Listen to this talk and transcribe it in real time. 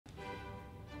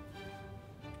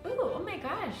Ooh, oh my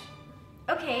gosh.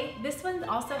 Okay, this one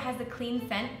also has a clean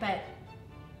scent, but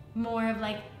more of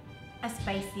like a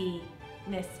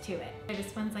spiciness to it.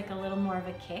 This one's like a little more of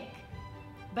a kick,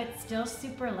 but still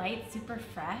super light, super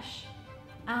fresh.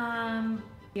 Do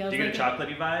you get a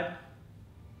chocolatey vibe?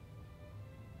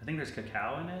 I think there's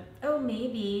cacao in it. Oh,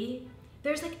 maybe.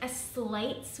 There's like a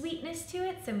slight sweetness to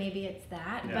it, so maybe it's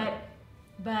that, Yeah.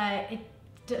 but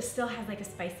it still has like a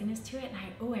spiciness to it, and I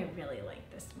really like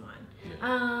this one.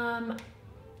 Yeah.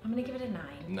 I'm gonna give it a 9.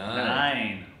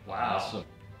 9. Wow. Awesome.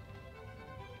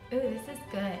 Ooh, this is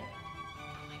good.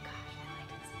 Oh my gosh, I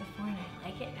liked this before and I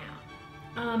like it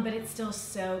now. But it's still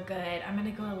so good. I'm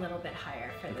gonna go a little bit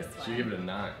higher for this one. So you give it a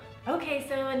 9. Okay,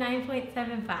 so a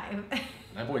 9.75.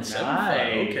 9.75.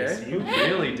 Nice. Okay. You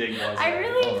really dig Boisée. I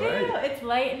really do. Alright. It's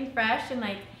light and fresh and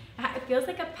like, it feels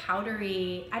like a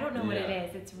powdery, I don't know what Yeah. it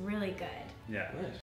is. It's really good. Yeah. Nice.